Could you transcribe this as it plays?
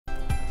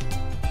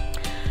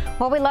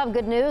Well, we love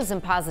good news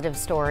and positive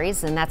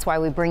stories, and that's why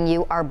we bring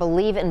you our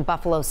Believe in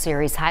Buffalo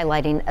series,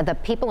 highlighting the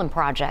people and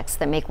projects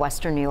that make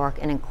Western New York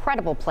an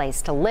incredible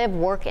place to live,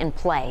 work, and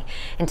play.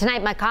 And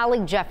tonight, my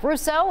colleague Jeff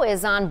Russo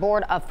is on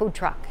board a food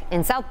truck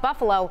in South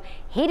Buffalo,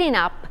 heating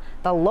up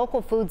the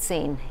local food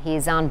scene.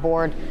 He's on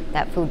board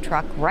that food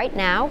truck right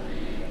now.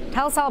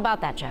 Tell us all about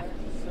that, Jeff.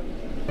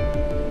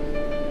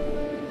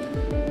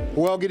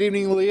 Well, good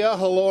evening, Leah.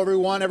 Hello,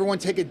 everyone. Everyone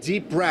take a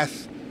deep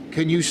breath.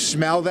 Can you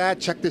smell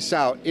that? Check this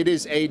out. It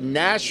is a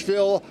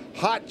Nashville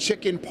Hot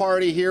Chicken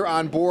party here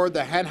on board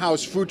the Hen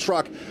House food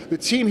truck. The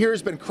team here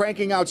has been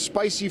cranking out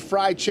spicy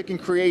fried chicken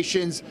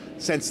creations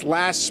since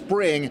last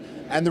spring,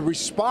 and the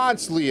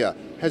response, Leah,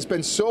 has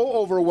been so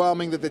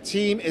overwhelming that the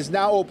team is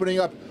now opening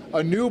up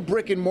a new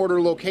brick and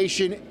mortar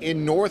location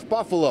in North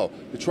Buffalo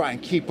to try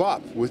and keep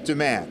up with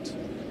demand.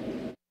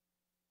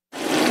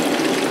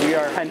 We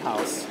are Hen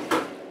House.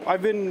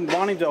 I've been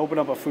wanting to open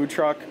up a food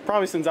truck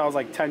probably since I was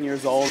like 10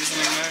 years old.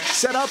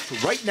 Set up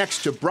right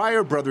next to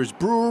Breyer Brothers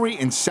Brewery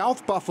in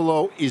South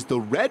Buffalo is the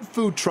red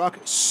food truck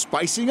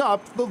spicing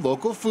up the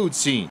local food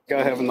scene.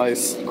 Gotta have a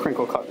nice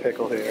crinkle cut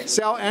pickle here.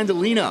 Sal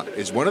Andalina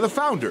is one of the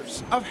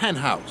founders of Hen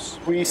House.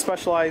 We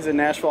specialize in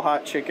Nashville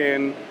Hot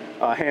Chicken,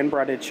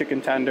 hand-breaded chicken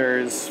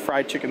tenders,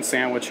 fried chicken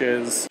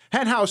sandwiches.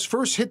 Hen House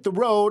first hit the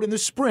road in the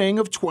spring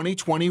of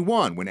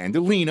 2021 when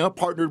Andalina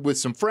partnered with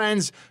some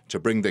friends to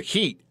bring the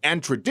heat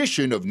and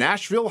tradition of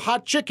Nashville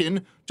Hot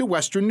Chicken to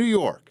Western New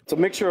York. It's a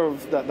mixture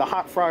of the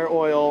hot fryer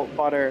oil,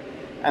 butter,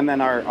 and then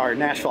our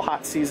Nashville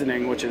hot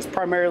seasoning, which is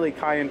primarily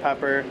cayenne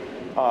pepper,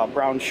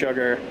 brown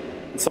sugar,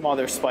 and some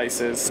other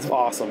spices. It's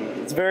awesome.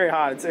 It's very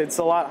hot. It's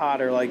a lot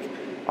hotter. Like,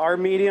 our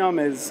medium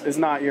is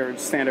not your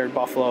standard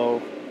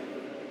Buffalo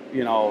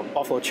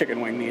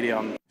chicken wing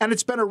medium. And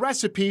it's been a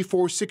recipe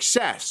for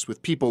success,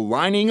 with people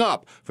lining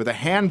up for the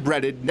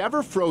hand-breaded,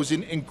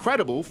 never-frozen,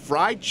 incredible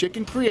fried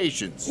chicken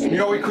creations. You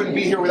know, we couldn't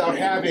be here without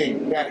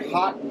having that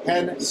hot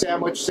hen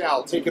sandwich.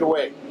 Sal, take it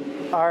away.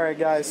 All right,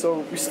 guys, so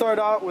we start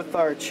out with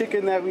our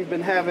chicken that we've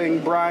been having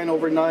brine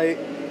overnight,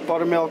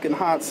 buttermilk and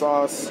hot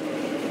sauce.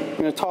 We're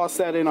gonna toss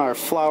that in our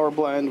flour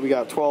blend. We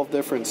got 12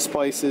 different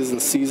spices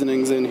and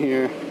seasonings in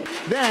here.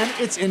 Then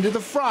it's into the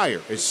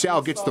fryer as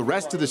Sal gets the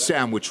rest of the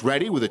sandwich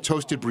ready with a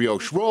toasted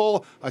brioche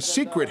roll, a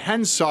secret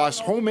hen sauce,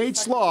 homemade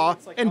slaw,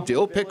 and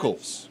dill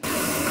pickles.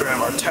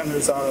 Grab our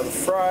tenders out of the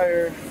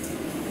fryer.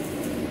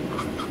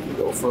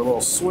 Go for a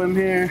little swim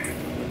here.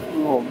 A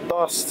little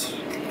dust.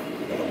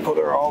 Put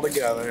her all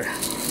together.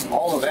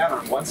 All of that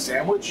on one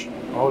sandwich?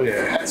 Oh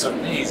yeah. That's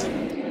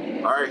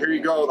amazing. All right, here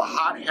you go, the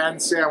hot hen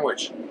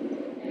sandwich.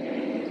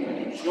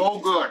 So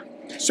good.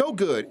 So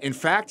good, in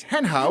fact,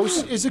 Hen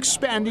House is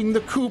expanding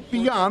the coop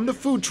beyond the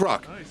food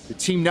truck. The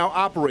team now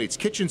operates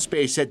kitchen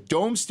space at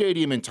Dome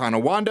Stadium in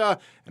Tonawanda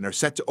and are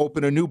set to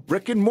open a new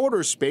brick and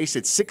mortar space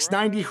at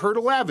 690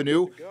 Hertel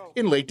Avenue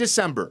in late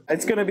December.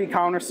 It's going to be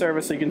counter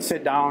service, so you can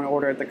sit down and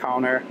order at the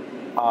counter.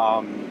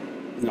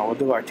 We'll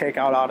do our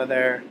takeout out of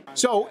there.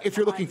 So if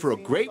you're looking for a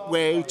great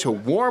way to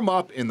warm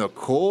up in the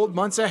cold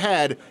months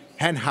ahead,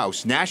 Hen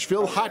House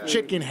Nashville Hot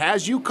Chicken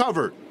has you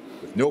covered,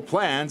 with no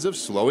plans of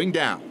slowing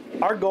down.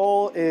 Our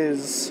goal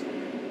is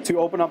to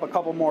open up a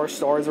couple more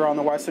stores around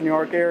the Western New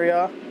York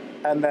area,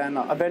 and then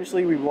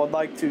eventually we would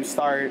like to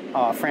start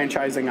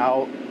franchising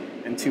out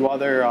into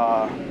other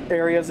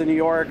areas in New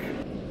York.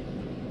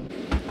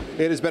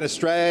 It has been a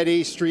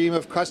steady stream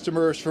of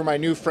customers for my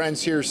new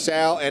friends here,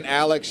 Sal and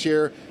Alex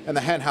here, and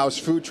the Hen House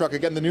food truck.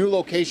 Again, the new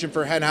location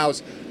for Hen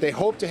House, they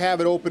hope to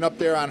have it open up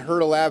there on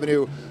Hertel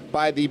Avenue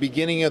by the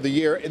beginning of the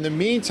year. In the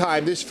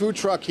meantime, this food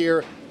truck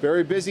here,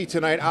 very busy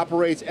tonight,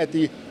 operates at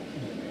the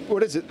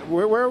what is it?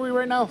 Where are we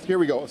right now? Here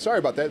we go. Sorry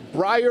about that.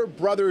 Breyer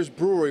Brothers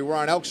Brewery. We're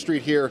on Elk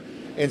Street here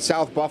in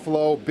South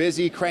Buffalo.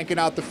 Busy cranking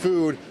out the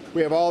food.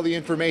 We have all the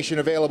information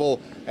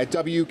available at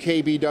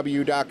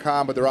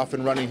WKBW.com, but they're off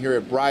and running here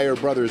at Breyer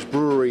Brothers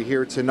Brewery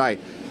here tonight.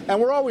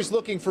 And we're always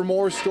looking for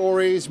more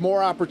stories,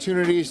 more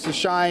opportunities to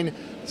shine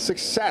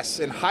success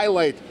and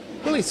highlight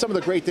really some of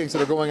the great things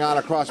that are going on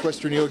across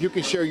Western New York. You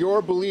can share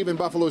your Believe in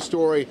Buffalo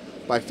story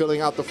by filling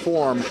out the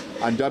form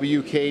on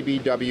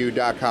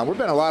WKBW.com. We've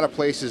been a lot of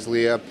places,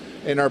 Leah,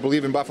 in our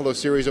Believe in Buffalo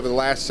series over the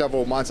last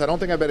several months. I don't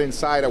think I've been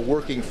inside a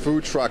working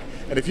food truck.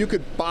 And if you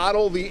could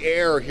bottle the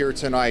air here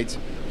tonight,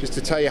 just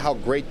to tell you how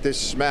great this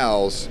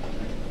smells.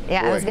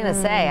 Yeah, boy, I was going to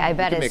say, I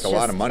bet it's make a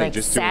lot of money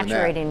just doing that.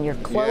 Saturating your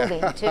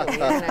clothing, too. You're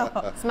going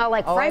to smell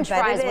like French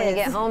fries when you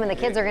get home, and the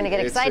kids are going to get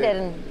excited,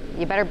 and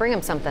you better bring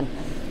them something.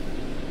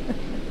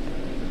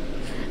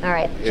 All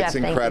right, Jeff, it's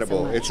incredible. Thank you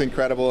so much. It's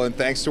incredible, and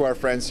thanks to our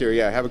friends here.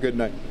 Yeah, have a good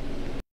night.